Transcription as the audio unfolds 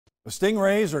The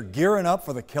Stingrays are gearing up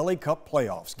for the Kelly Cup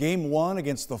playoffs. Game 1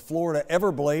 against the Florida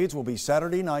Everblades will be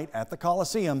Saturday night at the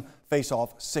Coliseum.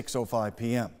 Face-off 6:05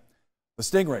 p.m. The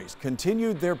Stingrays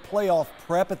continued their playoff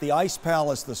prep at the Ice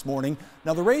Palace this morning.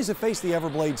 Now, the Rays have faced the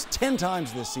Everblades 10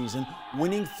 times this season,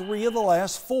 winning 3 of the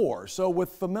last 4. So with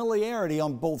familiarity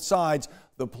on both sides,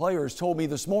 the players told me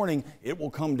this morning it will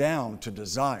come down to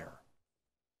desire.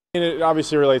 It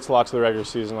obviously relates a lot to the regular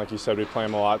season. Like you said, we play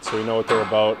them a lot, so we know what they're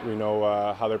about. We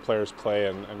know how their players play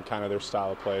and kind of their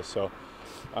style of play. So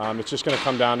it's just going to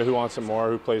come down to who wants it more,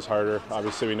 who plays harder.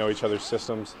 Obviously, we know each other's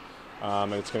systems,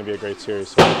 and it's going to be a great series,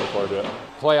 so I'm looking forward to it.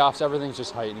 Playoffs, everything's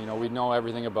just heightened. You know, we know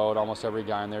everything about almost every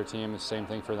guy on their team. It's the same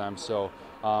thing for them. So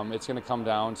it's going to come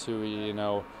down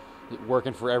to,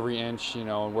 working for every inch,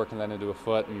 and working that into a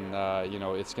foot. And,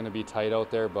 it's going to be tight out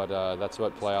there, but that's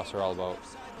what playoffs are all about.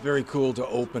 Very cool to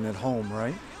open at home,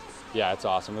 right? Yeah, it's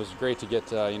awesome. It was great to get,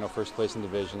 first place in the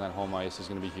division. That home ice is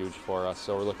going to be huge for us.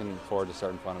 So we're looking forward to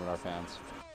starting fun with our fans.